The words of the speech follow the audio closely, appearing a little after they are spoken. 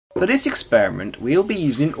For this experiment, we will be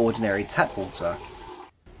using ordinary tap water,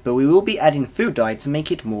 but we will be adding food dye to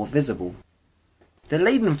make it more visible. The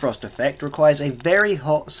Leidenfrost effect requires a very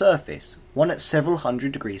hot surface, one at several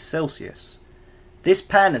hundred degrees Celsius. This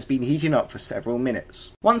pan has been heating up for several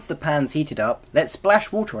minutes. Once the pan's heated up, let's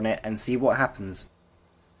splash water on it and see what happens.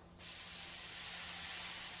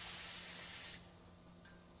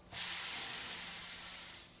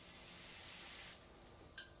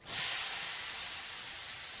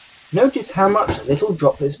 Notice how much the little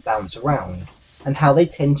droplets bounce around, and how they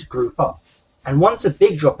tend to group up. And once a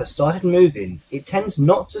big drop has started moving, it tends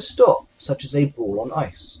not to stop, such as a ball on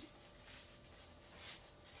ice.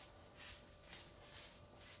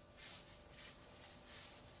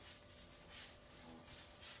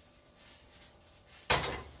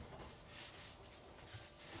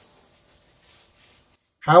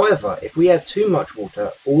 However, if we add too much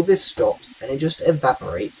water, all this stops and it just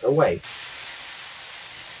evaporates away.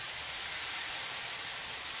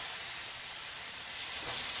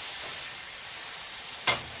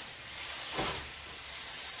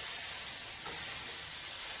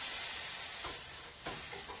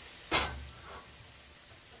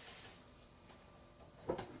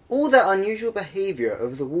 All that unusual behaviour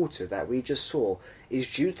of the water that we just saw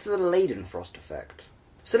is due to the Leidenfrost effect.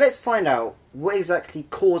 So let's find out what exactly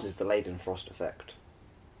causes the Leidenfrost effect.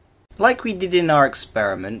 Like we did in our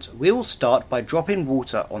experiment, we will start by dropping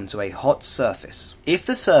water onto a hot surface. If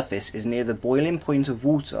the surface is near the boiling point of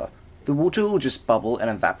water, the water will just bubble and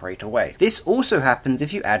evaporate away. This also happens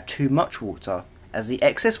if you add too much water, as the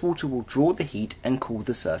excess water will draw the heat and cool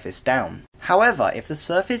the surface down. However, if the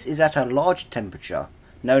surface is at a large temperature,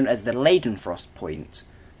 known as the Leidenfrost point,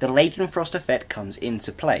 the Leidenfrost effect comes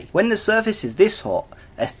into play. When the surface is this hot,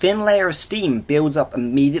 a thin layer of steam builds up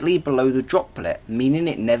immediately below the droplet, meaning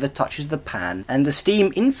it never touches the pan, and the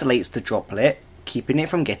steam insulates the droplet, keeping it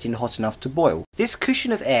from getting hot enough to boil. This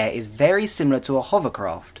cushion of air is very similar to a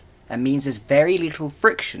hovercraft, and means there's very little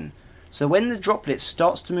friction, so when the droplet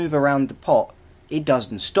starts to move around the pot, it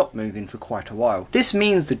doesn't stop moving for quite a while. This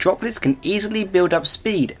means the droplets can easily build up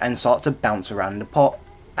speed and start to bounce around the pot,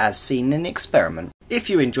 as seen in the experiment. If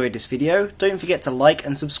you enjoyed this video, don't forget to like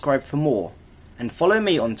and subscribe for more, and follow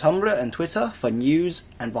me on Tumblr and Twitter for news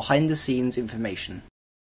and behind the scenes information.